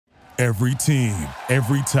Every team,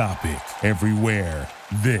 every topic, everywhere.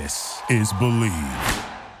 This is Believe.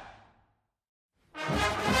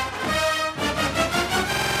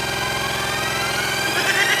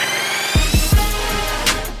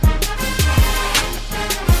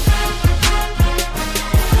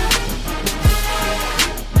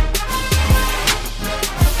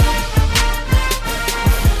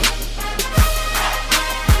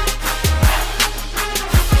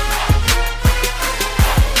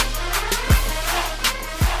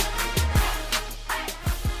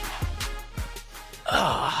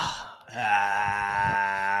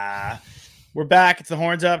 We're back. It's the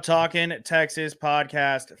Horns Up Talking Texas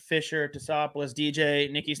podcast. Fisher, Tosopoulos,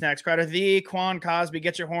 DJ, Nikki Snacks, Crowder, the Quan Cosby.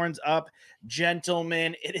 Get your horns up,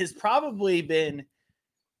 gentlemen. It has probably been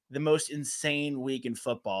the most insane week in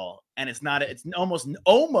football, and it's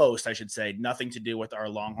almost, I should say, nothing to do with our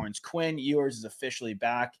Longhorns. Quinn Ewers is officially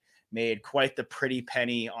back. Made quite the pretty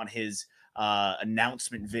penny on his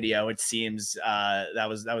announcement video. It seems that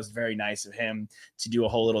was very nice of him to do a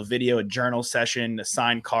whole little video, a journal session, a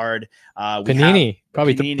signed card. Panini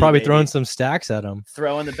probably throwing some stacks at him.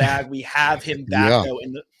 Throwing the bag. We have him back though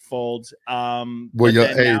in the fold.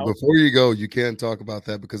 Before you go, you can't talk about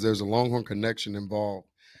that because there's a Longhorn connection involved.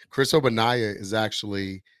 Chris Obanaya is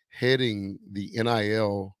actually heading the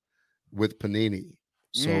NIL with Panini.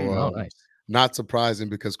 So nice. Not surprising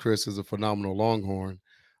because Chris is a phenomenal Longhorn.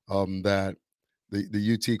 That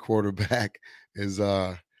the UT quarterback is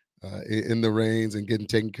in the reins and getting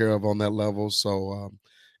taken care of on that level. So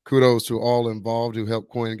kudos to all involved who helped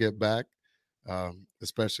Quinn get back,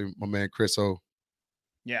 especially my man Chris O.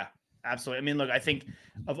 Yeah, absolutely. I mean, look, I think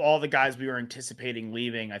of all the guys we were anticipating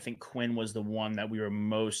leaving, I think Quinn was the one that we were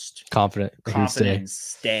most confident in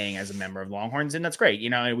staying as a member of Longhorns, and that's great. You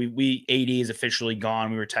know, we AD is officially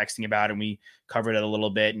gone. We were texting about it, and we covered it a little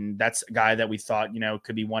bit, and that's a guy that we thought, you know,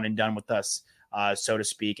 could be one and done with us, so to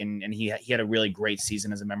speak. And he had a really great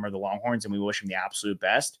season as a member of the Longhorns, and we wish him the absolute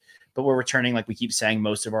best. But we're returning, like we keep saying,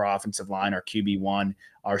 most of our offensive line, our QB1,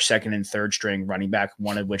 our second and third string running back,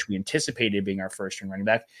 one of which we anticipated being our first string running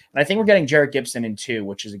back. And I think we're getting Jarrett Gibson in too,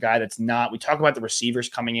 which is a guy that's not, we talk about the receivers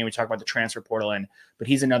coming in, we talk about the transfer portal in, but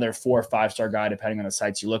he's another 4 or 5 star guy, depending on the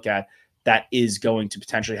sites you look at, that is going to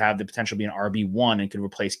potentially have the potential to be an RB1 and could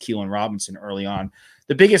replace Keelan Robinson early on.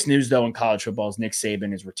 The biggest news, though, in college football is Nick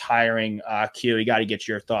Saban is retiring. Q, you got to get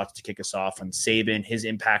your thoughts to kick us off on Saban, his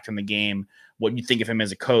impact on the game, what you think of him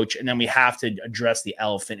as a coach, and then we have to address the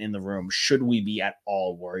elephant in the room. Should we be at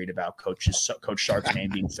all worried about Coach Sark's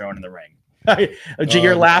name being thrown in the ring?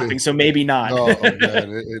 You're laughing, so maybe not. No,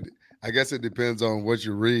 man, I guess it depends on what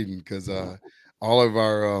you're reading because all of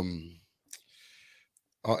our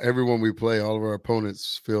everyone we play, all of our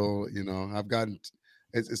opponents feel, you know,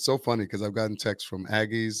 it's so funny because I've gotten texts from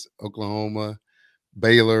Aggies, Oklahoma,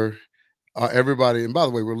 Baylor, everybody. And by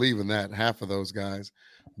the way, we're leaving that, half of those guys.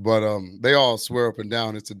 But they all swear up and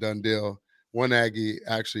down it's a done deal. One Aggie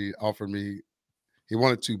actually offered me, he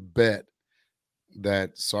wanted to bet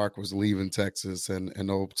that Sark was leaving Texas, and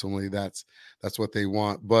ultimately that's what they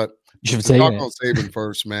want. But to talk on Saban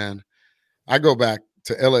first, man, I go back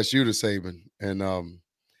to LSU to Saban, and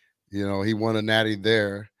you know, he won a natty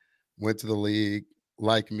there, went to the league,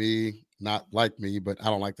 like me, not like me, but I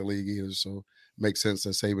don't like the league either, so it makes sense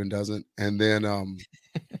that Saban doesn't. And then,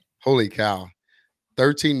 holy cow,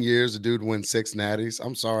 13 years, the dude wins 6 natties.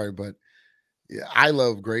 I'm sorry, but yeah, I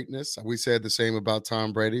love greatness. We said the same about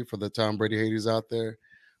Tom Brady, for the Tom Brady haters out there.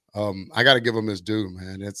 I got to give him his due,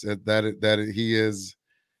 man. He is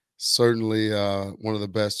certainly one of the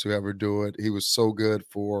best to ever do it. He was so good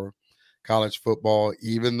for college football,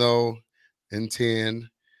 even though in 10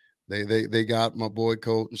 they got my boy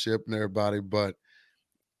Colton Ship and everybody. But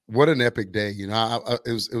what an epic day, you know.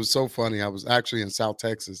 It was so funny. I was actually in South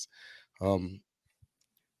Texas,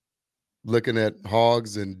 looking at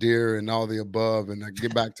hogs and deer and all the above, and I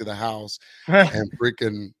get back to the house and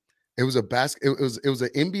freaking it was an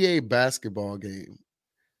NBA basketball game.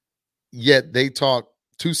 Yet they talked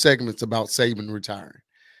 2 segments about Saban retiring.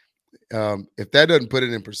 If that doesn't put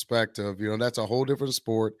it in perspective, you know, that's a whole different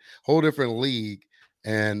sport, whole different league,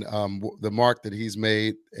 and the mark that he's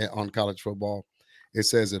made on college football, it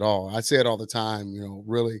says it all. I say it all the time, you know,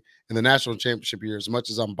 really, in the national championship year, as much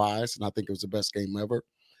as I'm biased, and I think it was the best game ever,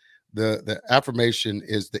 the affirmation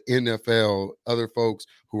is the NFL, other folks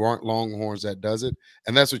who aren't Longhorns that does it,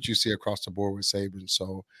 and that's what you see across the board with Saban.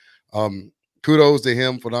 So kudos to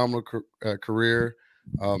him, phenomenal career,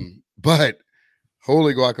 but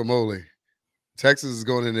holy guacamole, Texas is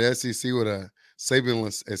going into the SEC with a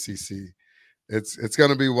Sabanless SEC. It's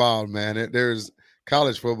going to be wild, man. There's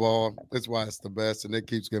college football. That's why it's the best, and it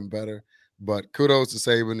keeps getting better. But kudos to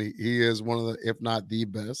Saban. He is one of the, if not the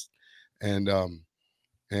best. And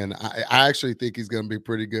I actually think he's going to be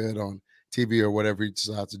pretty good on TV or whatever he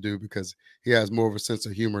decides to do, because he has more of a sense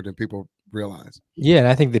of humor than people realize. Yeah, and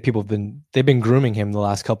I think that they've been grooming him the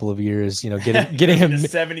last couple of years, getting him a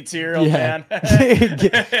 72-year-old man.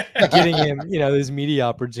 getting him, those media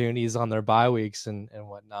opportunities on their bye weeks and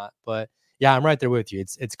whatnot. But yeah, I'm right there with you.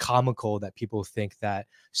 It's comical that people think that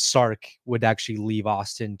Sark would actually leave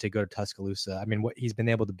Austin to go to Tuscaloosa. I mean, what he's been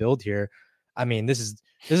able to build here. I mean, this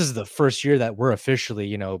is the first year that we're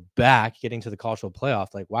officially, back getting to the college football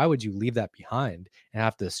playoff. Like, why would you leave that behind and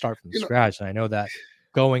have to start from scratch? And I know that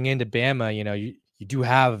going into Bama, you do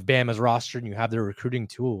have Bama's roster and you have their recruiting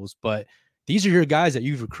tools, but these are your guys that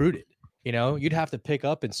you've recruited. You'd have to pick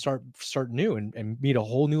up and start new and meet a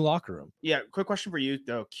whole new locker room. Yeah. Quick question for you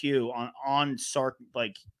though, Q, on Sark.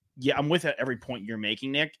 Like, yeah, I'm with every point you're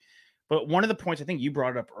making, Nick. But one of the points I think you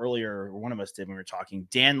brought it up earlier, or one of us did when we were talking,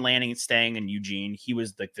 Dan Lanning staying in Eugene. He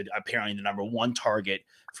was apparently the number one target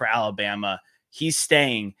for Alabama. He's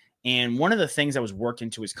staying. And one of the things that was worked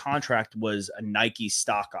into his contract was a Nike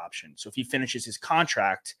stock option. So if he finishes his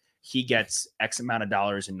contract, he gets X amount of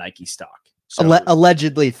dollars in Nike stock. So,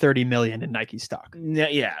 allegedly $30 million in Nike stock.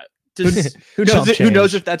 Yeah. Who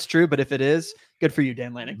knows if that's true, but if it is, good for you,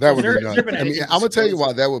 Dan Lanning. That would be nuts. I mean, I'm gonna tell you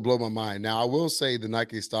why that would blow my mind. Now, I will say the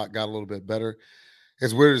Nike stock got a little bit better.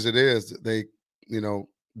 As weird as it is, they,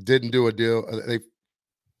 didn't do a deal. They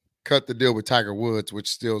cut the deal with Tiger Woods, which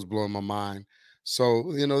still is blowing my mind.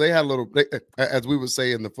 So, they had a little, as we would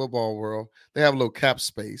say in the football world, they have a little cap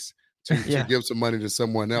space to give some money to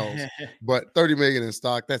someone else. But $30 million in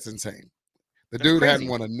stock, that's insane. That's dude crazy. Hadn't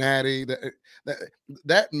won a natty.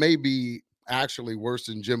 That may be actually worse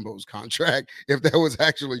than Jimbo's contract if that was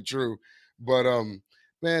actually true. But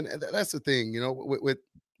man, that's the thing. With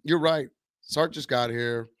you're right. Sark just got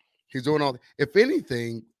here. He's doing all. If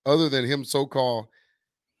anything, other than him, so-called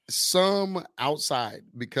some outside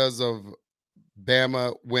because of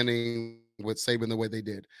Bama winning with Saban the way they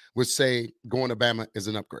did, would say going to Bama is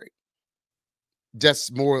an upgrade.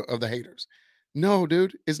 Just more of the haters. No,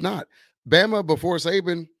 dude, it's not. Bama before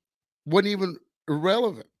Saban wasn't even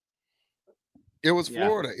irrelevant. It was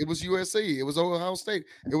Florida. It was USC. It was Ohio State.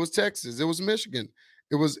 It was Texas. It was Michigan.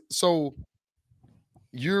 It was so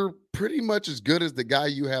you're pretty much as good as the guy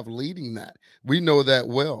you have leading that. We know that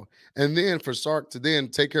well. And then for Sark to then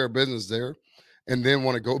take care of business there and then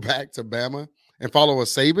want to go back to Bama and follow a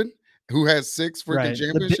Saban who has 6 freaking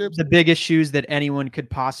championships. The biggest shoes that anyone could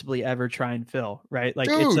possibly ever try and fill, right? Like,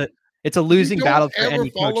 dude, it's a losing battle for any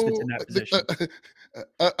coach that's in that position.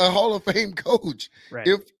 A Hall of Fame coach. Right.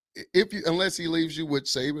 If you, unless he leaves you, which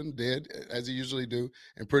Saban did, as he usually do,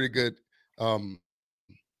 in pretty good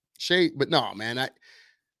shape. But no, man,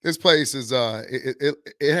 this place is it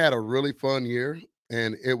had a really fun year,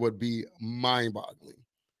 and it would be mind-boggling.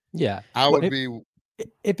 Yeah.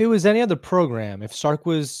 If it was any other program, if Sark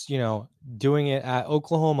was, doing it at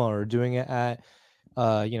Oklahoma or doing it at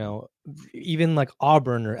even like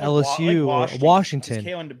Auburn or LSU or Washington,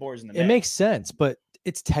 it makes sense. But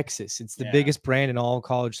it's Texas. It's the biggest brand in all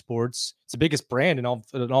college sports. It's the biggest brand in all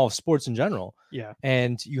of sports in general. Yeah.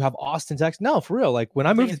 And you have Austin, Texas. No, for real. Like when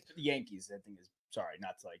I moved, the Yankees, I think is sorry,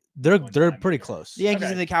 not to like they're pretty close. The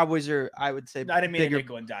Yankees and the Cowboys are, I would say, I didn't mean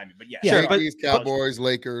nickel and dime, but sure, Yankees, Cowboys,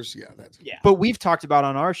 Lakers, But we've talked about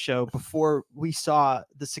on our show before we saw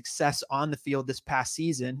the success on the field this past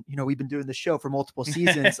season. We've been doing the show for multiple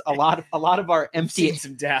seasons. A lot of our empty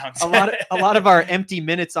some downs. a lot of our empty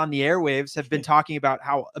minutes on the airwaves have been talking about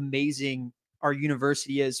how amazing our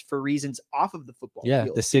university is for reasons off of the football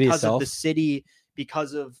field. The city itself.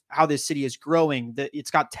 Because of how this city is growing, that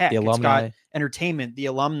it's got tech, it's got entertainment, the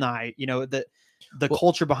alumni, the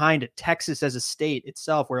culture behind it, Texas as a state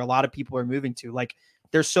itself, where a lot of people are moving to. Like,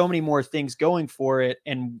 there's so many more things going for it.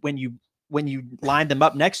 And when you line them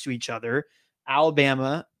up next to each other,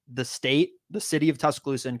 Alabama, the city of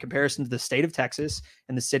Tuscaloosa, in comparison to the state of Texas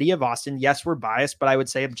and the city of Austin, yes, we're biased, but I would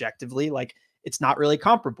say objectively, like, it's not really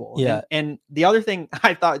comparable. Yeah. And the other thing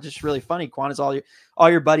I thought just really funny, Quan, is all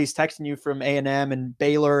your buddies texting you from A&M and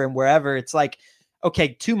Baylor and wherever. It's like, okay,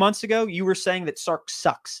 2 months ago, you were saying that Sark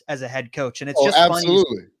sucks as a head coach. And it's just funny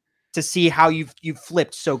to see how you've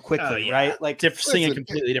flipped so quickly, right? Like singing a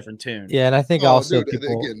completely different tune. Yeah. And I think also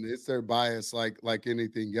people, again, it's their bias, like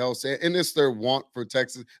anything else. And it's their want for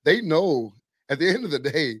Texas. They know at the end of the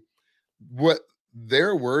day, what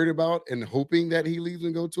they're worried about and hoping that he leaves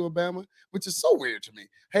and go to Alabama, which is so weird to me.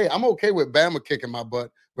 Hey, I'm okay with Bama kicking my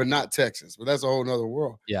butt, but not Texas. But that's a whole nother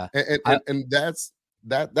world. Yeah. And that's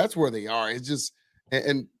where they are. It's just,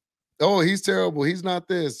 and oh, he's terrible. He's not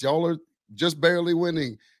this. Y'all are just barely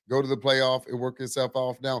winning. go to the playoff and work itself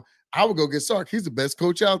off. Now, I would go get Sark. He's the best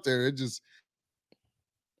coach out there. It just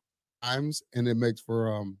times, and it makes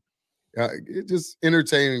for it just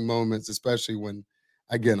entertaining moments, especially when,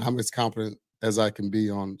 again, I'm as confident as I can be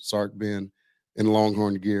on Sark being in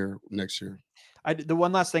Longhorn gear next year. The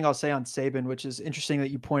one last thing I'll say on Saban, which is interesting that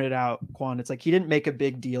you pointed out, Quan, it's like he didn't make a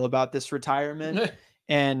big deal about this retirement.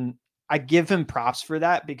 And I give him props for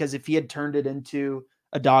that, because if he had turned it into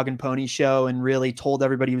a dog and pony show and really told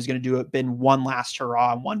everybody he was going to do it, been one last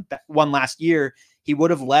hurrah, one last year, he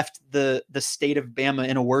would have left the state of Bama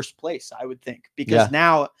in a worse place, I would think, because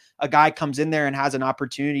now a guy comes in there and has an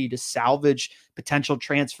opportunity to salvage potential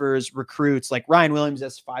transfers, recruits, like Ryan Williams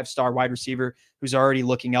as 5-star wide receiver, who's already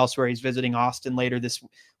looking elsewhere. He's visiting Austin later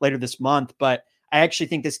this month. But I actually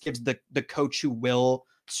think this gives the coach who will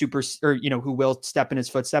who will step in his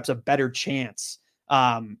footsteps a better chance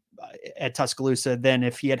at Tuscaloosa than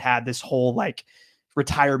if he had this whole like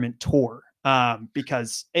retirement tour.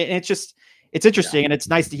 Because it's interesting. And it's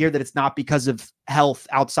nice to hear that it's not because of health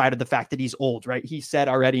outside of the fact that he's old, right? He said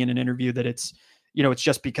already in an interview that it's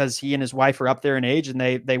just because he and his wife are up there in age and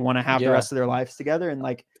they want to have the rest of their lives together. And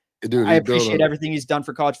like, dude, I appreciate everything he's done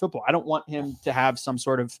for college football. I don't want him to have some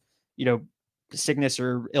sort of, sickness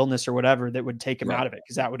or illness or whatever that would take him out of it.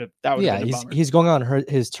 Cause that would he's going on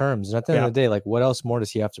his terms. And at the end of the day, like, what else more does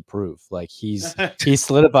he have to prove? Like he's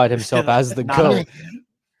solidified himself as the GOAT.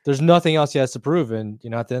 There's nothing else he has to prove. And,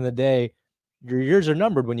 at the end of the day, your years are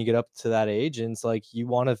numbered when you get up to that age. And it's like, you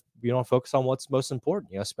want to focus on what's most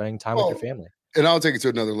important, spending time with your family. And I'll take it to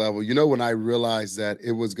another level. When I realized that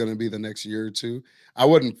it was going to be the next year or two, I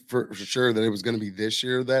wasn't for sure that it was going to be this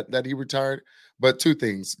year that he retired. But two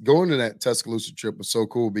things. Going to that Tuscaloosa trip was so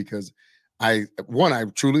cool because I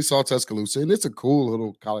truly saw Tuscaloosa, and it's a cool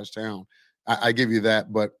little college town. I give you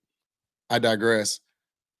that, but I digress.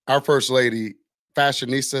 Our first lady,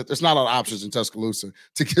 fashionista, there's not a lot of options in Tuscaloosa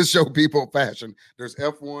to show people fashion. There's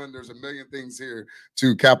F1, there's a million things here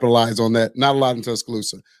to capitalize on that. Not a lot in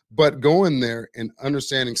Tuscaloosa. But going there and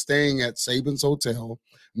understanding, staying at Saban's hotel,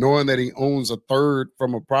 knowing that he owns a third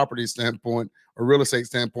from a property standpoint, a real estate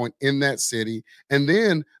standpoint in that city. And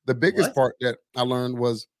then the biggest part that I learned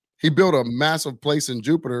was he built a massive place in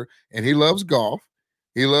Jupiter, and he loves golf.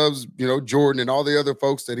 He loves, Jordan and all the other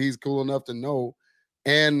folks that he's cool enough to know.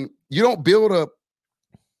 And you don't build a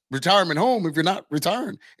retirement home if you're not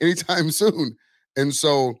retiring anytime soon. And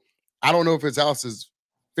so I don't know if his house is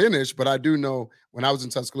finished, but I do know when I was in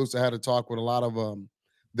Tuscaloosa, I had a talk with a lot of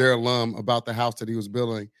their alum about the house that he was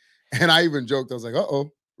building. And I even joked, I was like,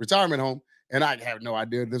 retirement home. And I have no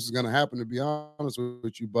idea this is going to happen, to be honest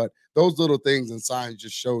with you. But those little things and signs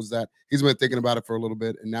just shows that he's been thinking about it for a little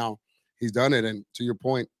bit, and now he's done it. And to your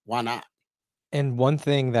point, why not? And one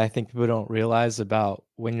thing that I think people don't realize about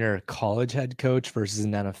when you're a college head coach versus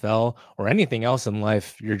an NFL or anything else in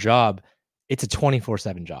life, your job, it's a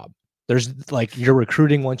 24/7 job. There's like, you're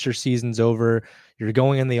recruiting once your season's over, you're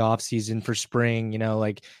going in the off season for spring,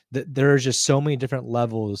 there are just so many different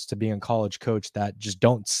levels to being a college coach that just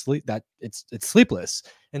don't sleep, that it's sleepless.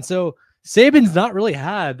 And so Saban's not really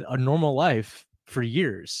had a normal life for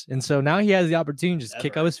years. And so now he has the opportunity to just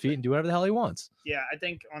kick up his feet and do whatever the hell he wants. Yeah. I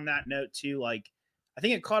think on that note too, I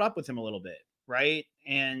think it caught up with him a little bit. Right.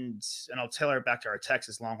 And I'll tailor it back to our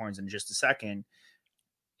Texas Longhorns in just a second.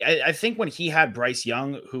 I think when he had Bryce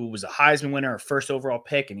Young, who was a Heisman winner, a first overall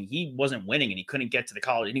pick, and he wasn't winning and he couldn't get to the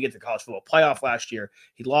college football playoff last year.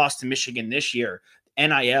 He lost to Michigan this year.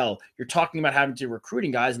 NIL, you're talking about having to recruiting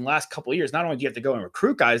guys in the last couple of years. Not only do you have to go and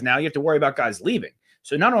recruit guys now, you have to worry about guys leaving.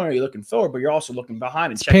 So not only are you looking forward, but you're also looking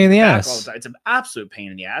behind and checking pain in the ass. All the time. It's an absolute pain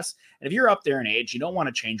in the ass. And if you're up there in age, you don't want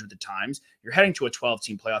to change with the times. You're heading to a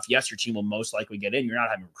 12-team playoff. Yes, your team will most likely get in. You're not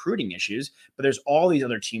having recruiting issues, but there's all these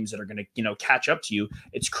other teams that are going to, catch up to you.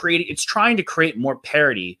 It's trying to create more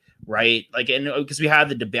parity, right? And because we had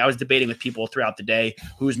the debate, I was debating with people throughout the day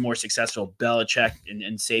who's more successful, Belichick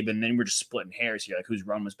and Saban. And then we're just splitting hairs here, whose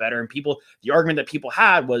run was better. And the argument that people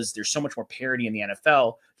had was there's so much more parity in the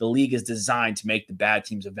NFL. The league is designed to make the bad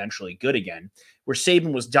teams eventually good again. Where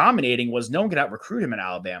Saban was dominating was no one could out recruit him in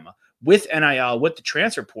Alabama. With NIL, with the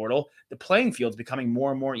transfer portal, the playing field's becoming more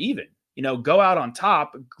and more even. Go out on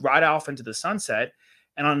top, ride off into the sunset.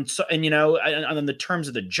 And on the terms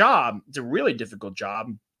of the job, it's a really difficult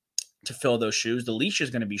job to fill those shoes. The leash is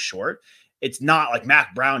going to be short. It's not like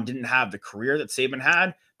Mac Brown didn't have the career that Saban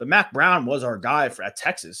had, but Mac Brown was our guy at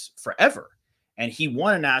Texas forever. And he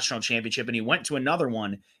won a national championship and he went to another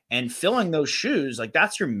one, and filling those shoes,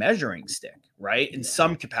 that's your measuring stick, right? In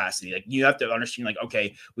some capacity, you have to understand,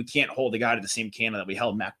 okay, we can't hold the guy to the same candle that we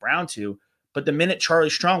held Mac Brown to, But the minute Charlie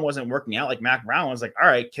Strong wasn't working out, like Mac Brown was like, all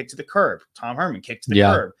right, kick to the curb. Tom Herman, kick to the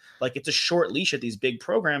curb. Like it's a short leash at these big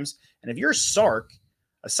programs. And if you're Sark,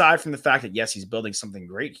 aside from the fact that, yes, he's building something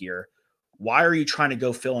great here, why are you trying to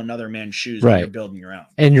go fill another man's shoes when you're building your own?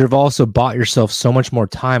 And you've also bought yourself so much more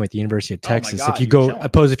time at the University of Texas. God, if you go,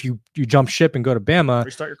 if you jump ship and go to Bama,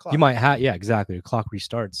 restart your clock. You might have, exactly. Your clock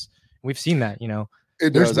restarts. We've seen that,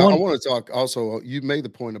 It does. I want to talk also. You made the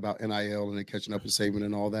point about NIL and then catching up with Saban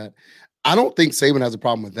and all that. I don't think Saban has a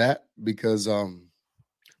problem with that because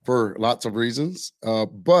for lots of reasons.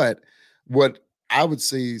 But what I would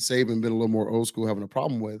say Saban been a little more old school having a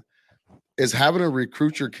problem with is having to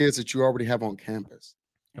recruit your kids that you already have on campus.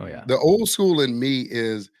 Oh, yeah. The old school in me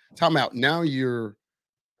is time out. Now you're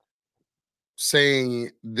saying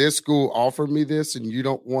this school offered me this and you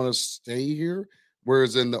don't want to stay here.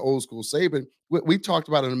 Whereas in the old school Saban, we talked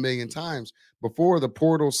about it a million times before the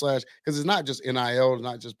portal / because it's not just NIL, it's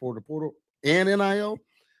not just portal and NIL.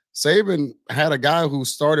 Saban had a guy who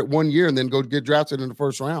started 1 year and then go get drafted in the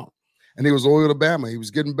first round. And he was loyal to Bama. He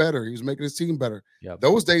was getting better. He was making his team better. Yep.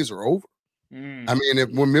 Those days are over. I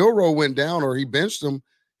mean, when Milroe went down or he benched him,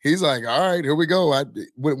 he's like, all right, here we go.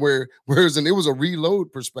 Whereas it was a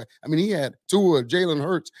reload perspective. I mean, he had Tua, Jalen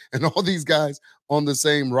Hurts, and all these guys on the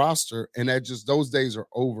same roster, and those days are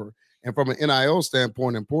over. And from an NIL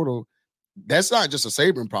standpoint and portal, that's not just a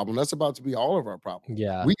Saban problem. That's about to be all of our problems.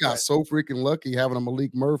 Yeah, we got so freaking lucky having a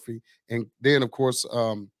Malik Murphy, and then of course,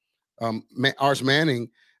 Arch Manning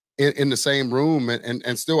in the same room,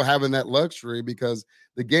 and still having that luxury because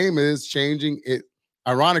the game is changing. It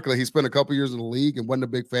ironically, he spent a couple years in the league and wasn't a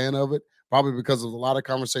big fan of it, probably because of a lot of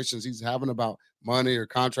conversations he's having about money or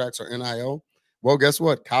contracts or NIL. Well, guess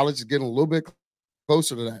what? College is getting a little bit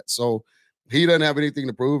closer to that. So he doesn't have anything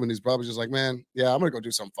to prove, and he's probably just like, man, I'm going to go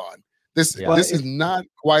do something fun. This is not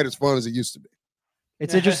quite as fun as it used to be.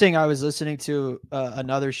 It's interesting. I was listening to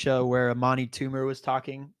another show where Amani Toomer was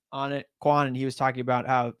talking on it, Quan, and he was talking about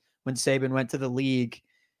how when Saban went to the league,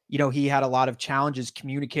 he had a lot of challenges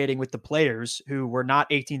communicating with the players who were not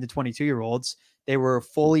 18 to 22-year-olds. They were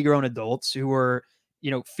fully grown adults who were,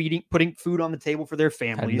 putting food on the table for their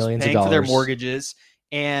families, paying for their mortgages.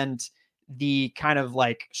 And the kind of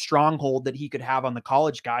like stronghold that he could have on the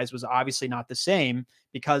college guys was obviously not the same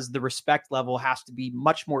because the respect level has to be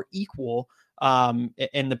much more equal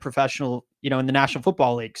in the professional, in the National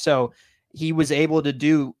Football League. So he was able to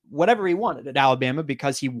do whatever he wanted at Alabama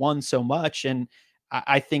because he won so much. And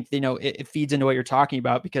I think, it feeds into what you're talking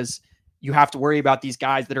about because you have to worry about these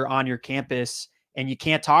guys that are on your campus and you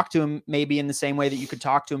can't talk to them maybe in the same way that you could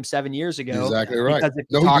talk to them 7 years ago. Exactly right.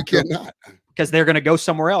 No, you cannot. Because they're going to go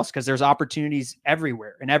somewhere else because there's opportunities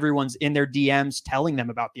everywhere and everyone's in their DMs telling them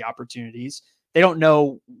about the opportunities. They don't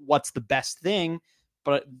know what's the best thing,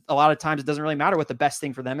 but a lot of times it doesn't really matter what the best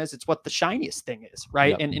thing for them is. It's what the shiniest thing is.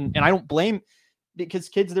 Right. Yep. And I don't blame because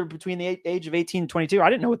kids that are between the age of 18 and 22, I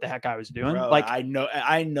didn't know what the heck I was doing. Bro, like I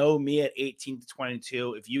know me at 18 to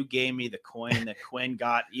 22. If you gave me the coin that Quinn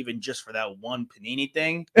got, even just for that one Panini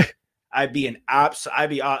thing, I'd be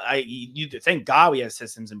you thank God we have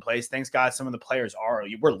systems in place. Thanks God some of the players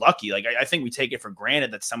we're lucky. Like I think we take it for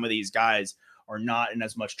granted that some of these guys are not in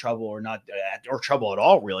as much trouble or trouble at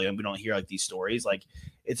all, really. And we don't hear like these stories. Like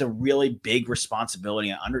it's a really big responsibility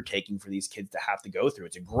and undertaking for these kids to have to go through.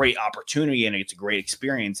 It's a great opportunity and it's a great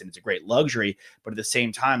experience and it's a great luxury, but at the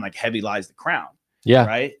same time, like heavy lies the crown. Yeah.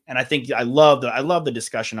 Right. And I think I love the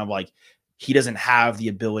discussion of like, he doesn't have the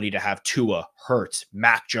ability to have Tua, Hurts,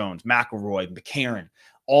 Mac Jones, McElroy, McCarron,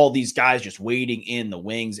 all these guys just waiting in the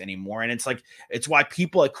wings anymore. And it's why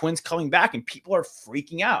people like Quinn's coming back and people are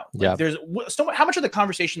freaking out. Like there's how much of the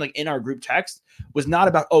conversation like in our group text was not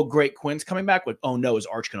about, oh, great, Quinn's coming back. Like, oh no, is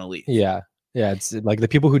Arch going to leave? Yeah. Yeah. It's like the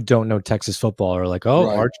people who don't know Texas football are like, oh,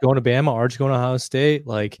 right. Arch going to Bama, Arch going to Ohio State.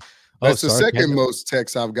 Like, that's the second most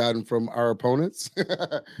texts I've gotten from our opponents.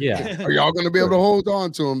 Yeah. Are y'all going to be able to hold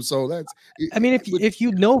on to him? So that's, I mean, if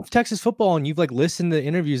you know Texas football and you've like listened to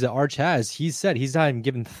interviews that Arch has, he's said he's not even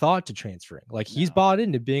given thought to transferring. Like he's bought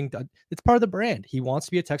into being, it's part of the brand. He wants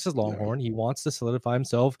to be a Texas Longhorn. Yeah. He wants to solidify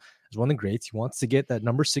himself as one of the greats. He wants to get that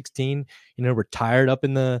number 16, retired up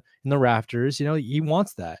in the rafters. He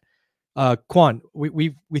wants that. Quan,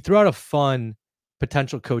 we threw out a fun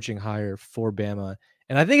potential coaching hire for Bama.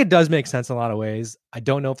 And I think it does make sense in a lot of ways. I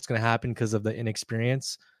don't know if it's going to happen because of the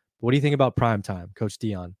inexperience. But what do you think about prime time, Coach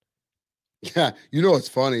Dion? Yeah, it's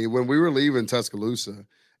funny. When we were leaving Tuscaloosa,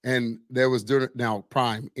 and there was now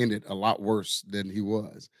prime ended a lot worse than he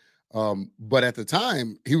was. But at the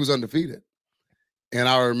time, he was undefeated. And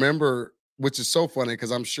I remember, which is so funny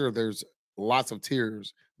because I'm sure there's lots of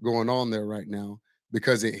tears going on there right now.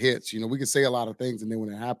 because it hits. We can say a lot of things, and then when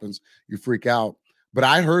it happens, you freak out. But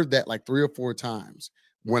I heard that like 3 or 4 times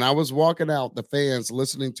when I was walking out, the fans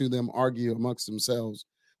listening to them argue amongst themselves,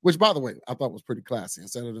 which, by the way, I thought was pretty classy.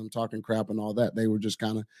 Instead of them talking crap and all that, they were just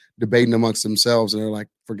kind of debating amongst themselves, and they're like,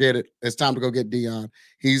 "Forget it. It's time to go get Deion.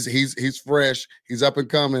 He's fresh. He's up and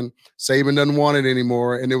coming. Saban doesn't want it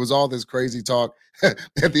anymore." And it was all this crazy talk. At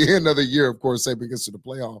the end of the year, of course, Saban gets to the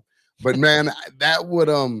playoff. But man, that would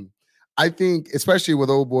I think, especially with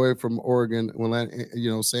old boy from Oregon,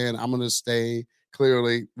 when saying I'm going to stay.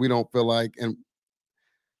 Clearly, we don't feel like, and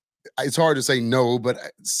it's hard to say no, but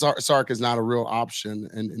Sark is not a real option.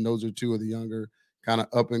 And those are 2 of the younger kind of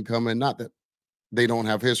up and coming. Not that they don't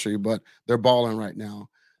have history, but they're balling right now.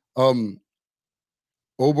 Old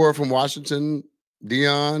boy from Washington,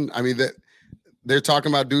 Deion. I mean, they're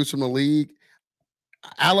talking about dudes from the league.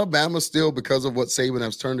 Alabama still, because of what Saban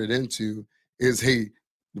has turned it into, is a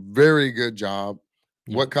very good job.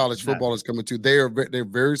 Yeah, what college football is coming to. They're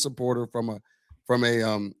very supportive from a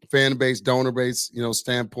fan base, donor base,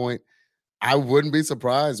 standpoint. I wouldn't be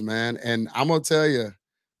surprised, man. And I'm gonna tell you,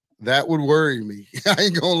 that would worry me. I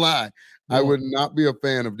ain't gonna lie. Well, I would not be a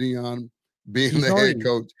fan of Deion being the head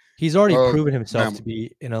coach. He's already proven himself to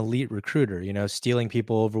be an elite recruiter. Stealing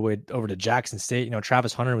people over to Jackson State.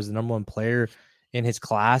 Travis Hunter was the #1 player in his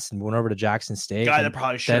class and went over to Jackson State. Guy that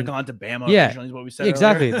probably should have gone to Bama. Yeah, is what we said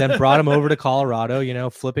exactly. Then brought him over to Colorado.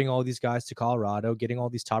 Flipping all these guys to Colorado, getting all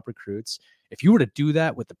these top recruits. If you were to do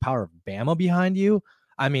that with the power of Bama behind you,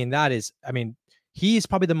 he's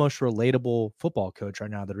probably the most relatable football coach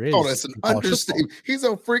right now there is. Oh, that's an understatement. He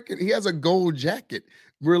has a gold jacket.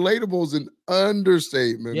 Relatable is an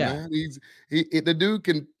understatement, man. The dude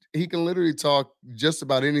can literally talk just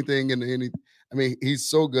about anything and any. He's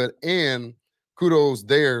so good. And kudos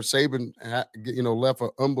there. Saban, left an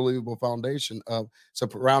unbelievable foundation of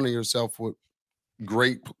surrounding yourself with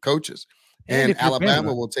great coaches. And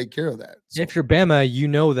Alabama will take care of that. So. If you're Bama, you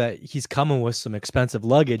know that he's coming with some expensive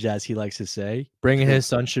luggage, as he likes to say. Bringing his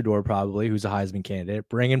son Shedeur, probably, who's a Heisman candidate.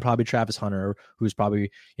 Bringing probably Travis Hunter, who's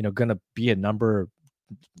probably going to be a number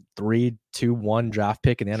 3, 2, 1 draft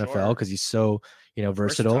pick in the NFL because he's so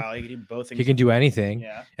versatile. He can do anything.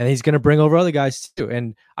 Yeah. And he's going to bring over other guys too.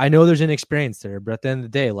 And I know there's inexperience there, but at the end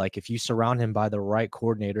of the day, like if you surround him by the right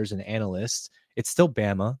coordinators and analysts, it's still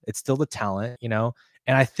Bama. It's still the talent,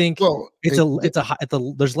 And I think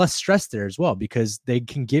there's less stress there as well because they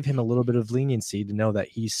can give him a little bit of leniency to know that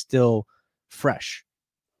he's still fresh.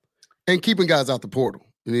 And keeping guys out the portal.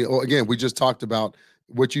 Again, we just talked about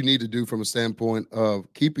what you need to do from a standpoint of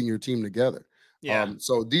keeping your team together. Yeah.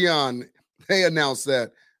 So Deion, they announced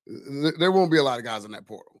that there won't be a lot of guys in that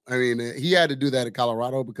portal. He had to do that at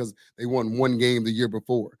Colorado because they won 1 game the year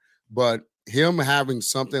before. But him having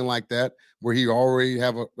something like that where he already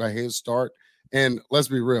have a head start. And let's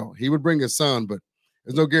be real, he would bring his son, but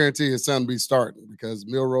there's no guarantee his son be starting because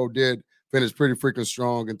Milroe did finish pretty freaking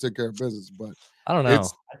strong and took care of business. But I don't know.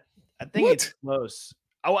 I think it's close.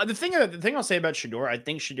 The thing I'll say about Shedeur, I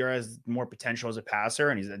think Shedeur has more potential as a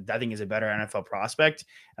passer, and I think he's a better NFL prospect.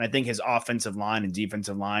 And I think his offensive line and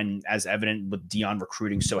defensive line, as evident with Deion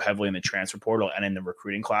recruiting so heavily in the transfer portal and in the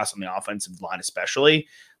recruiting class on the offensive line, especially,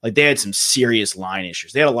 like they had some serious line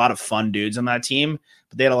issues. They had a lot of fun dudes on that team,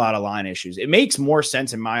 but they had a lot of line issues. It makes more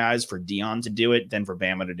sense in my eyes for Deion to do it than for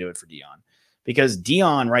Bama to do it for Deion, because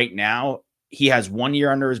Deion right now, he has 1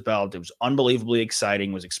 year under his belt. It was unbelievably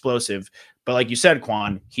exciting, was explosive. But like you said,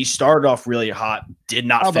 Quan, he started off really hot, did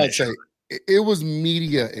not finish. It was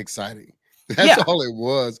media exciting. That's all it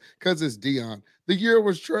was, because it's Deion. The year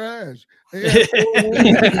was trash. It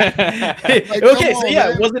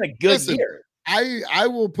wasn't a good year. I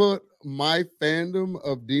will put my fandom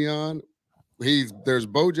of Deion. There's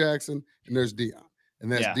Bo Jackson and there's Deion.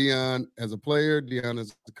 And that's Deion as a player, Deion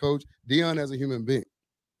as a coach, Deion as a human being.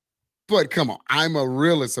 But come on, I'm a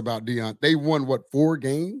realist about Deion. They won 4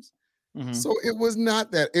 games? Mm-hmm. So it was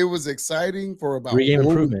not that. It was exciting for about 3-game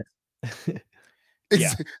improvement.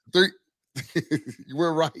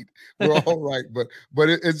 We're right. We're all right, but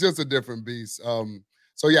it's just a different beast.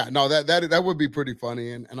 That would be pretty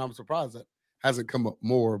funny, and I'm surprised that hasn't come up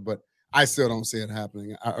more, but I still don't see it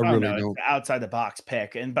happening. I really don't. It's the outside the box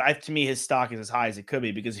pick, but to me, his stock is as high as it could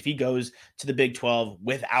be, because if he goes to the Big 12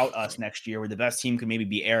 without us next year, where the best team could maybe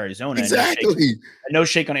be Arizona, exactly, no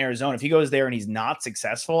shake on Arizona. If he goes there and he's not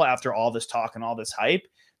successful after all this talk and all this hype,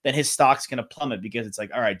 then his stock's going to plummet, because it's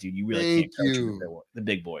like, all right, dude, you really can't coach the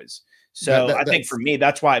big boys. So I think for me,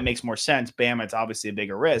 that's why it makes more sense. Bama, it's obviously a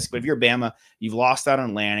bigger risk. But if you're Bama, you've lost out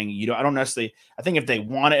on Lanning. I don't necessarily. I think if they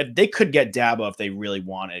want it, if they could get Dabo if they really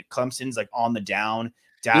want it. Clemson's like on the down.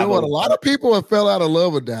 Dabo, you know what? A lot of people have fell out of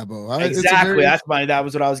love with Dabo. Exactly. That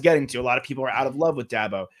was what I was getting to. A lot of people are out of love with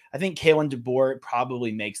Dabo. I think Kalen DeBoer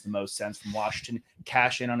probably makes the most sense from Washington.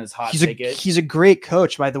 Cash in on his hot ticket. He's a great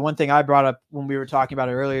coach. The one thing I brought up when we were talking about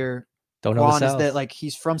it earlier, Quan, is that like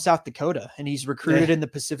he's from South Dakota and he's recruited in the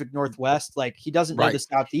Pacific Northwest. Like he doesn't know the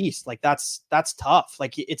Southeast. Like that's tough.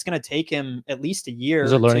 Like it's going to take him at least a year.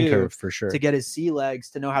 There's a learning curve for sure to get his sea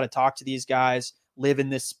legs, to know how to talk to these guys, live in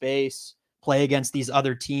this space, play against these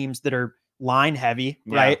other teams that are line heavy,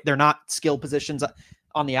 right? They're not skill positions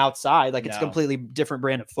on the outside. Like it's a completely different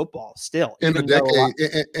brand of football still. In the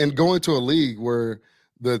decade and going to a league where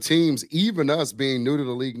the teams, even us being new to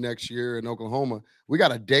the league next year in Oklahoma, we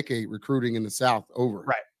got a decade recruiting in the South over.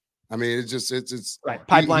 Right. I mean, it's right.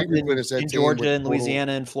 Pipeline in Georgia and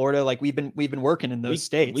Louisiana and Florida. Like we've been working in those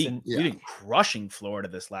states. We've been crushing Florida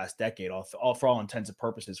this last decade, all for all intents and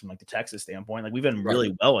purposes from like the Texas standpoint. Like we've been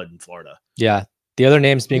really well in Florida. Yeah. The other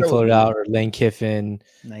names being floated out are Lane Kiffin.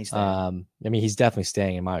 Nice. I mean, he's definitely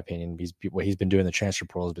staying, in my opinion. What he's been doing in the transfer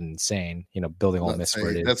portal has been insane. Building Ole Miss.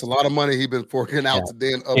 That's a lot of money he's been forking out to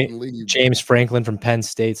then up and leave. James Franklin from Penn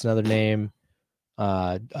State's another name.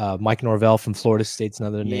 Mike Norvell from Florida State's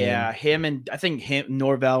another name. Yeah,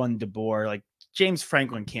 Norvell and DeBoer. Like James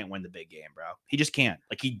Franklin can't win the big game, bro. He just can't.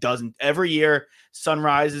 Like he doesn't. Every year, sun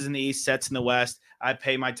rises in the east, sets in the west. I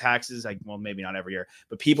pay my taxes. Well, maybe not every year,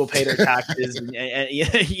 but people pay their taxes. and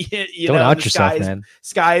don't out yourself, man.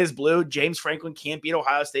 Sky is blue. James Franklin can't beat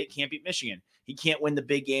Ohio State. Can't beat Michigan. He can't win the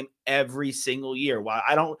big game every single year. Why?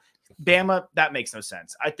 Bama, that makes no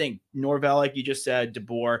sense. I think Norvell, like you just said,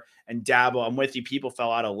 DeBoer and Dabo, I'm with you. People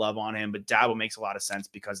fell out of love on him, but Dabo makes a lot of sense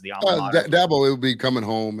because of the alma mater. Dabo will be coming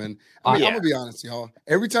home. And I'm going to be honest, y'all.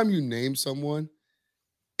 Every time you name someone,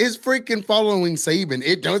 it's freaking following Saban.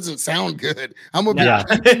 It doesn't sound good. I'm going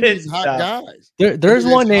to be these hot guys. There's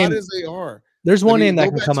one name. As they are. There's one name that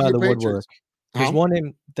can come out of the woodwork. There's one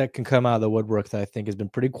name that can come out of the woodwork that I think has been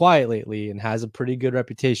pretty quiet lately and has a pretty good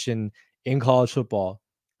reputation in college football.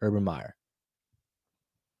 Urban Meyer.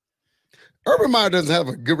 Urban Meyer doesn't have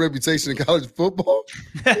a good reputation in college football.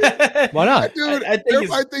 Why not? Dude, I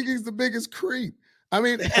think he's the biggest creep. I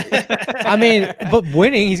mean, but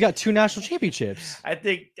winning, he's got 2 national championships. I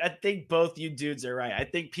think both you dudes are right. I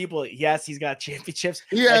think people, yes, he's got championships.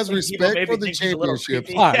 He has respect for the championship.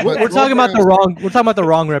 All right, we're talking about the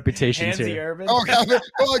wrong reputations here. Urban. Oh,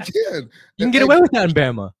 well, again, you can get away with that in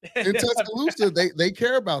Bama. In Tuscaloosa, they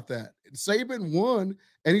care about that. Saban won,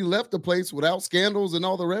 and he left the place without scandals and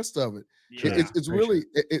all the rest of it. Yeah, it's really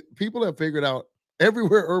people have figured out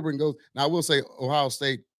everywhere Urban goes. Now, I will say Ohio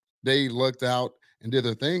State, they lucked out and did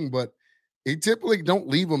their thing, but he typically don't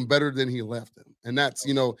leave them better than he left them. And that's,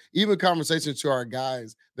 even conversations to our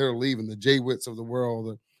guys, they're leaving, the Jay Witts of the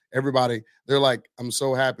world, everybody, they're like, I'm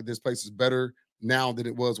so happy this place is better now than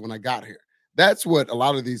it was when I got here. That's what a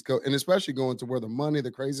lot of these and especially going to where the money,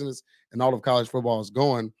 the craziness, and all of college football is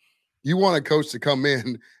going. You want a coach to come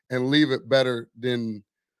in and leave it better than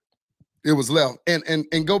it was left.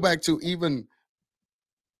 And go back to even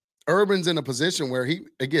Urban's in a position where he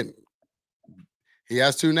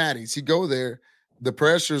has 2 natties. He go there. The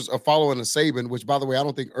pressures are following a Saban, which, by the way, I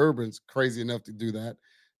don't think Urban's crazy enough to do that.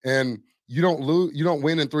 And you don't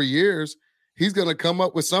win in 3 years. He's going to come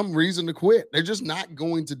up with some reason to quit. They're just not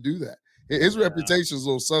going to do that. His reputation is a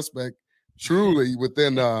little suspect, truly,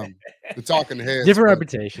 within the talking heads. Different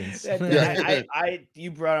reputations.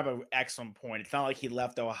 You brought up an excellent point. It's not like he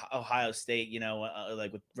left Ohio State,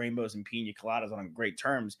 like with rainbows and pina coladas on great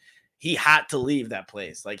terms. He had to leave that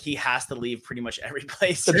place. Like he has to leave pretty much every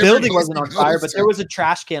place. The building wasn't on fire, but there was a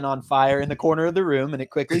trash can on fire in the corner of the room, and it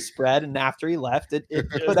quickly spread. And after he left, it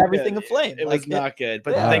put everything aflame. It was not good,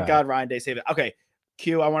 but thank God Ryan Day saved it. Okay,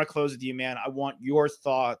 Q, I want to close with you, man. I want your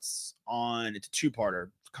thoughts on, it's a 2-parter,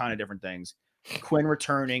 kind of different things. Quinn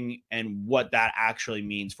returning and what that actually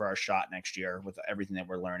means for our shot next year with everything that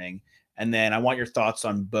we're learning. And then I want your thoughts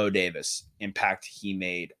on Bo Davis, impact he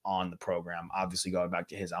made on the program. Obviously going back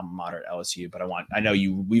to his alma mater at LSU, but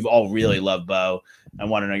we've all really loved Bo. I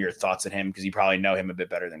want to know your thoughts on him because you probably know him a bit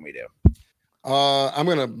better than we do. I'm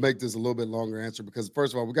going to make this a little bit longer answer because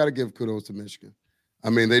first of all, we got to give kudos to Michigan. I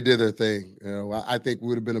mean, they did their thing. I think we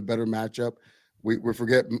would have been a better matchup. We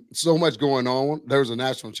forget so much going on. There was a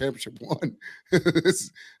national championship won this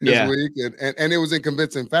week, and it was in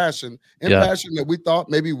convincing fashion, fashion that we thought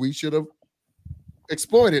maybe we should have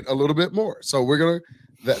exploited a little bit more. So we're gonna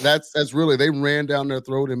that's really, they ran down their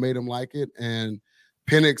throat and made them like it. And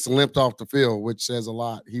Penix limped off the field, which says a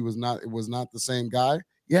lot. It was not the same guy.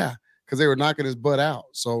 Yeah, because they were knocking his butt out.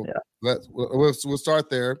 So we'll start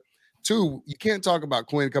there. 2, you can't talk about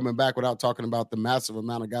Quinn coming back without talking about the massive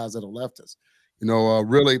amount of guys that have left us.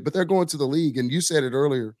 really, but they're going to the league. And you said it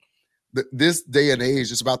earlier, this day and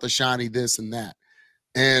age is about the shiny this and that.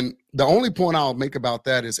 And the only point I'll make about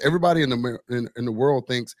that is everybody in the world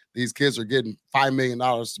thinks these kids are getting $5 million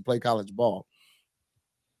to play college ball.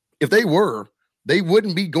 If they were, they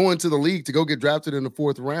wouldn't be going to the league to go get drafted in the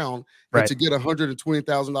 4th round and to get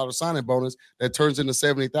 $120,000 signing bonus that turns into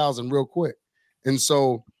 $70,000 real quick. And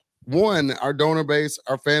so, one, our donor base,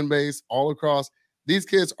 our fan base, all across, these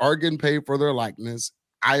kids are getting paid for their likeness.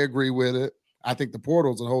 I agree with it. I think the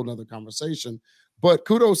portal is a whole nother conversation. But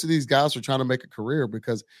kudos to these guys for trying to make a career,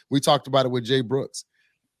 because we talked about it with Jay Brooks.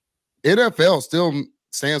 NFL still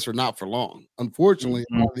stands for not for long. Unfortunately,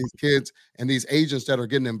 a lot of these kids and these agents that are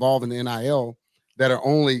getting involved in the NIL that are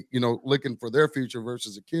only, looking for their future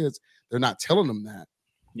versus the kids, they're not telling them that.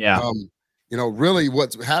 Yeah. Really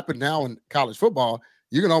what's happened now in college football,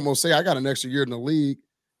 you can almost say I got an extra year in the league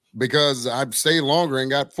because I've stayed longer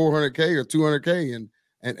and got $400K or $200K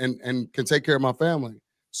and can take care of my family.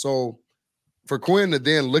 So for Quinn to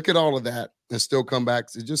then look at all of that and still come back,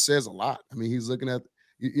 it just says a lot. I mean, he's looking at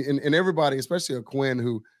and everybody, especially a Quinn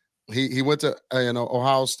who he went to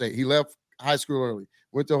Ohio State. He left high school early,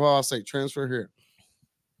 went to Ohio State, transfer here.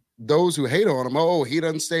 Those who hate on him, he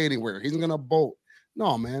doesn't stay anywhere, he's gonna bolt.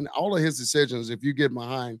 No, man, all of his decisions, if you get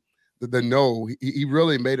behind the no, he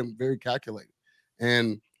really made them very calculated,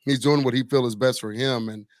 and he's doing what he feels is best for him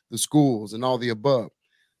and the schools and all the above.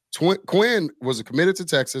 Quinn was committed to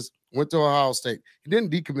Texas, went to Ohio State. He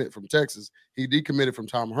didn't decommit from Texas. He decommitted from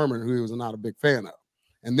Tom Herman, who he was not a big fan of.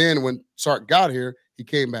 And then when Sark got here, he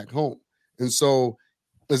came back home. And so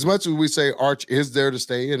as much as we say Arch is there to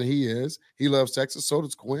stay, and he is, he loves Texas, so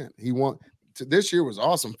does Quinn. This year was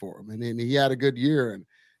awesome for him, and he had a good year. And,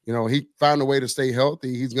 he found a way to stay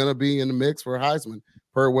healthy. He's going to be in the mix for Heisman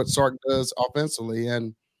per what Sark does offensively.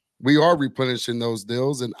 And we are replenishing those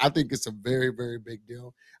deals, and I think it's a very, very big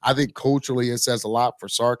deal. I think culturally it says a lot for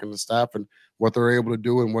Sark and the staff and what they're able to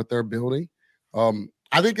do and what they're building.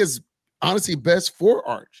 I think it's honestly best for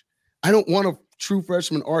Arch. I don't want a true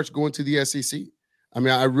freshman Arch going to the SEC. I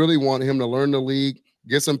mean, I really want him to learn the league,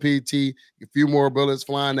 get some PT, a few more bullets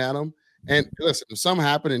flying at him. And listen, if something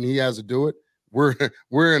happened and he has to do it,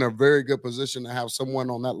 we're in a very good position to have someone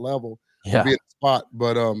on that level to be in the spot.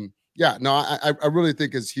 But I really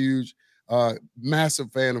think it's huge.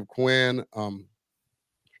 Massive fan of Quinn.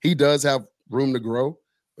 He does have room to grow,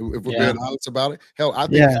 if we're being honest about it. Hell, I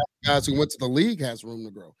think guys who went to the league has room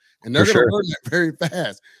to grow, and they're going to learn that very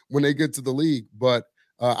fast when they get to the league. But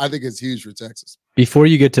I think it's huge for Texas. Before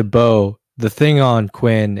you get to Bo, the thing on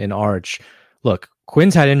Quinn and Arch, look,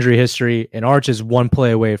 Quinn's had injury history, and Arch is one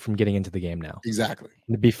play away from getting into the game now. Exactly.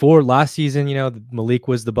 Before last season, Malik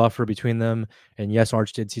was the buffer between them, and yes,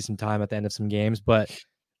 Arch did see some time at the end of some games, but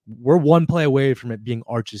we're one play away from it being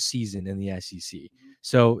Arch's season in the SEC.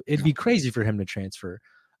 So it'd be crazy for him to transfer.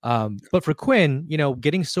 But for Quinn,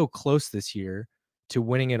 getting so close this year to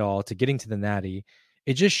winning it all, to getting to the Natty,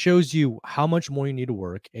 it just shows you how much more you need to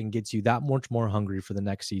work and gets you that much more hungry for the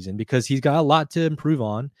next season, because he's got a lot to improve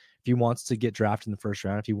on if he wants to get drafted in the first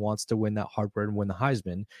round, if he wants to win that Hartford and win the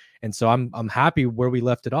Heisman. And so I'm happy where we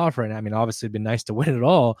left it off right now. I mean, obviously it'd been nice to win it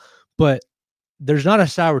all, but there's not a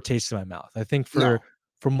sour taste in my mouth. I think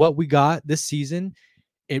from what we got this season,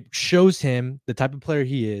 it shows him the type of player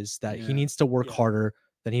he is, that he needs to work harder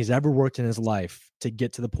than he's ever worked in his life to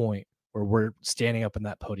get to the point where we're standing up in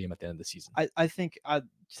that podium at the end of the season. I think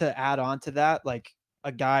to add on to that, like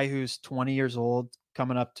a guy who's 20 years old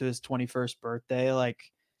coming up to his 21st birthday,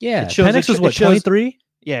 Penix was what, 23?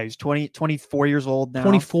 Yeah, he's 24 years old now.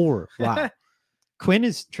 24. Wow.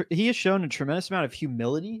 Quinn he has shown a tremendous amount of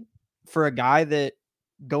humility for a guy that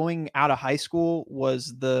going out of high school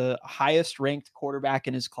was the highest ranked quarterback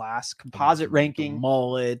in his class, composite ranking, the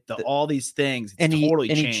mullet, all these things. It's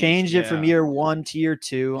he changed it from year 1 to year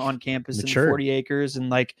 2 on campus in the 40 acres,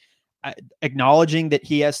 and acknowledging that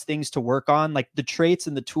he has things to work on. Like the traits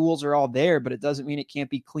and the tools are all there, but it doesn't mean it can't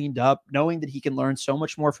be cleaned up. Knowing that he can learn so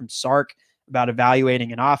much more from Sark about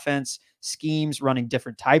evaluating an offense, schemes, running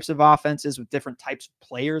different types of offenses with different types of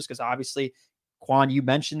players. Because obviously, Quan, you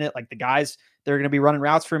mentioned it, like the guys that are going to be running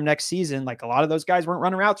routes for him next season, like a lot of those guys weren't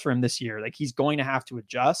running routes for him this year. Like he's going to have to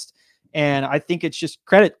adjust. And I think it's just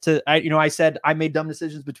credit to, I said I made dumb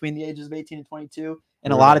decisions between the ages of 18 and 22.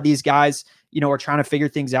 And a lot of these guys, are trying to figure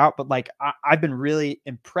things out. But I've been really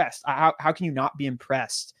impressed. How can you not be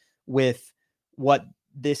impressed with what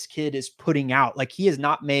this kid is putting out? Like he has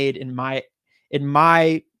not made in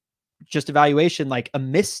my just evaluation, like a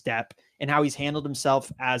misstep in how he's handled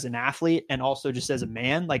himself as an athlete and also just as a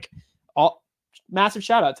man. Massive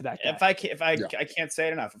shout out to that guy. I can't say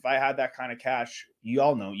it enough. If I had that kind of cash,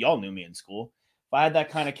 y'all knew me in school. I had that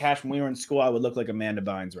kind of cash when we were in school, I would look like Amanda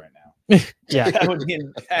Bynes right now. Yeah, I would be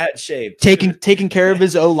in bad shape. Taking care of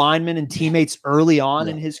his linemen and teammates early on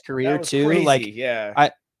in his career too. Crazy. Like, yeah,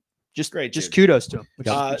 just great. Just kudos to him. Which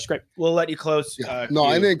is great. We'll let you close. No,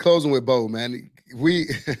 I didn't closing with Bo, man.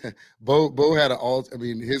 Bo had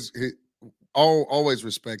his always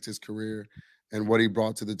respect his career and what he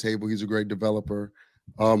brought to the table. He's a great developer.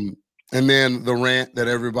 And then the rant that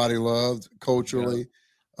everybody loved culturally.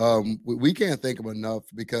 Yeah. We can't think of enough,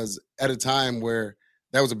 because at a time where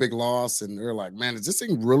that was a big loss and they're like, man, is this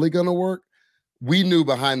thing really going to work? We knew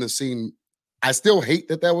behind the scene. I still hate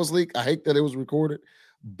that was leaked. I hate that it was recorded.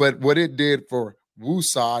 But what it did for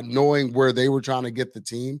Woosaw, knowing where they were trying to get the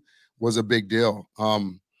team, was a big deal.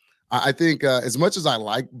 I think as much as I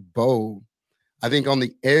like Bo, I think on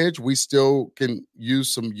the edge, we still can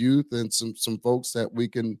use some youth and some folks that we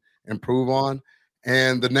can improve on.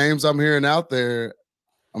 And the names I'm hearing out there,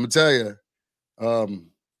 I'm going to tell you, a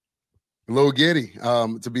little giddy,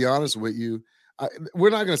 to be honest with you.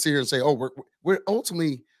 We're not going to sit here and say, oh, we're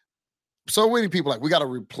ultimately – so many people we got to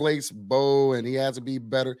replace Bo and he has to be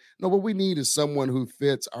better. No, what we need is someone who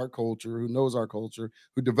fits our culture, who knows our culture,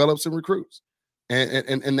 who develops and recruits.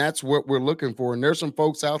 And that's what we're looking for. And there's some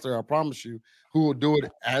folks out there, I promise you, who will do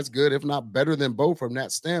it as good, if not better than Bo from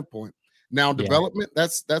that standpoint. Now, development,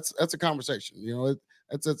 that's a conversation. You know,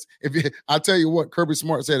 I'll tell you what, Kirby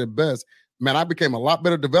Smart said it best. Man, I became a lot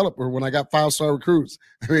better developer when I got 5-star recruits.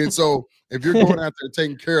 I mean, so if you're going out there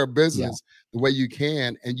taking care of business the way you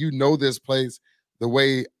can, and you know this place the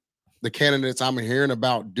way the candidates I'm hearing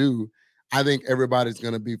about do, I think everybody's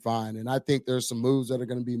going to be fine. And I think there's some moves that are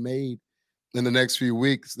going to be made in the next few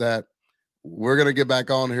weeks that we're going to get back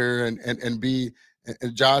on here and be –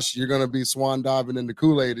 and Josh, you're going to be swan diving in the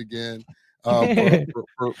Kool-Aid again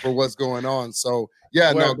for what's going on. So,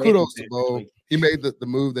 yeah, kudos to Bo. He made the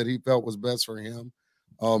move that he felt was best for him.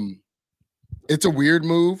 It's a weird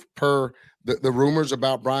move per the rumors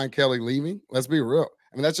about Brian Kelly leaving. Let's be real.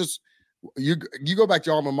 I mean, that's just you go back to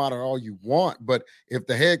your alma mater all you want, but if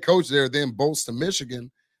the head coach there then bolts to Michigan,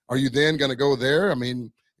 are you then going to go there? I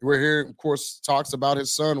mean, we're hearing, of course, talks about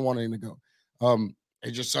his son wanting to go.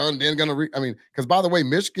 Is your son then going to because by the way,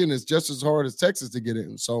 Michigan is just as hard as Texas to get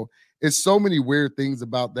in. So it's so many weird things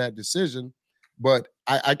about that decision. But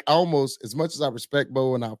I almost, as much as I respect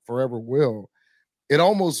Bo and I forever will, it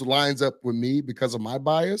almost lines up with me because of my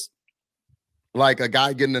bias, like a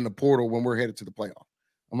guy getting in the portal when we're headed to the playoff.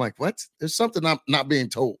 I'm like, what? There's something I'm not being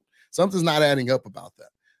told. Something's not adding up about that.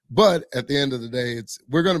 But at the end of the day,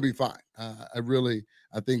 we're going to be fine.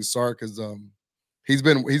 I think Sark is he's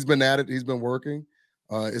been at it. He's been working.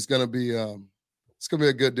 It's going to be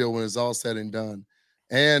a good deal when it's all said and done.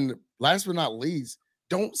 And last but not least,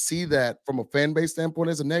 don't see that from a fan base standpoint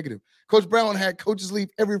as a negative. Coach Brown had coaches leave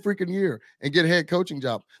every freaking year and get a head coaching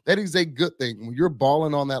job. That is a good thing. When you're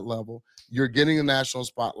balling on that level, you're getting a national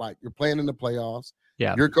spotlight, you're playing in the playoffs.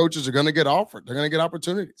 Yeah, your coaches are going to get offered. They're going to get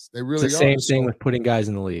opportunities. They really it's the same thing with putting guys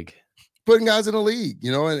in the league. Putting guys in the league,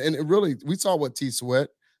 you know, and it really, we saw what T. Sweat,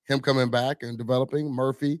 him coming back and developing.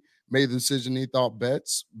 Murphy made the decision he thought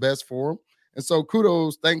best for him. And so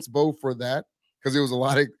kudos, thanks, Bo, for that, because it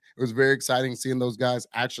was very exciting seeing those guys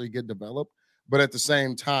actually get developed. But at the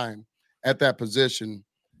same time, at that position,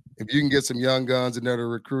 if you can get some young guns in there to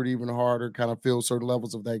recruit even harder, kind of fill certain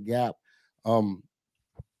levels of that gap,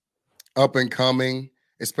 up and coming,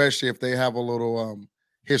 especially if they have a little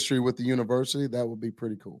history with the university, that would be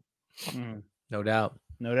pretty cool. No doubt.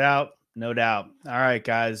 All right,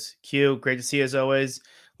 guys. Q, great to see you as always.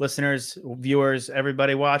 Listeners, viewers,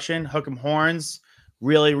 everybody watching, hook 'em horns.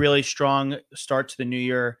 Really, really strong start to the new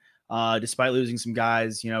year. Despite losing some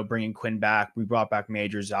guys, bringing Quinn back. We brought back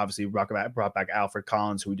Majors. Obviously, we brought back Alfred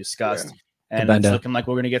Collins, who we discussed. Yeah. And it's looking like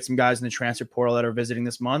we're going to get some guys in the transfer portal that are visiting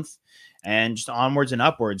this month, and just onwards and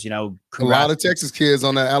upwards. A lot of Texas kids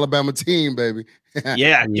on that Alabama team, baby.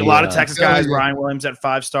 yeah, a lot of Texas guys. Ryan Williams at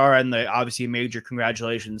 5-star, and obviously major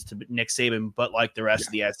congratulations to Nick Saban. But like the rest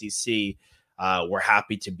of the SEC, we're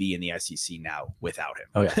happy to be in the SEC now without him.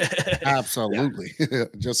 Oh yeah, absolutely.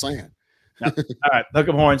 Just saying. No. All right, hook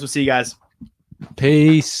 'em horns. We'll see you guys.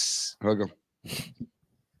 Peace. Hook 'em.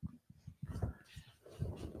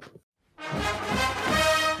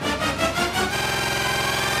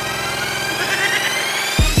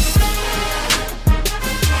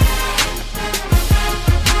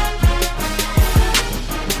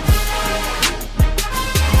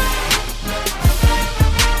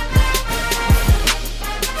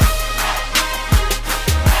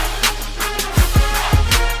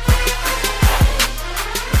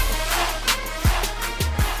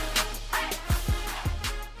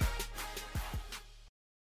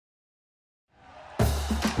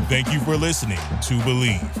 Thank you for listening to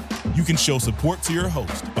Believe. You can show support to your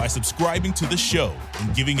host by subscribing to the show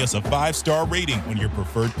and giving us a 5-star rating on your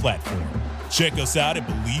preferred platform. Check us out at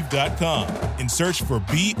Believe.com and search for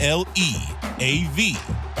BLEAV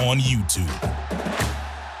on YouTube.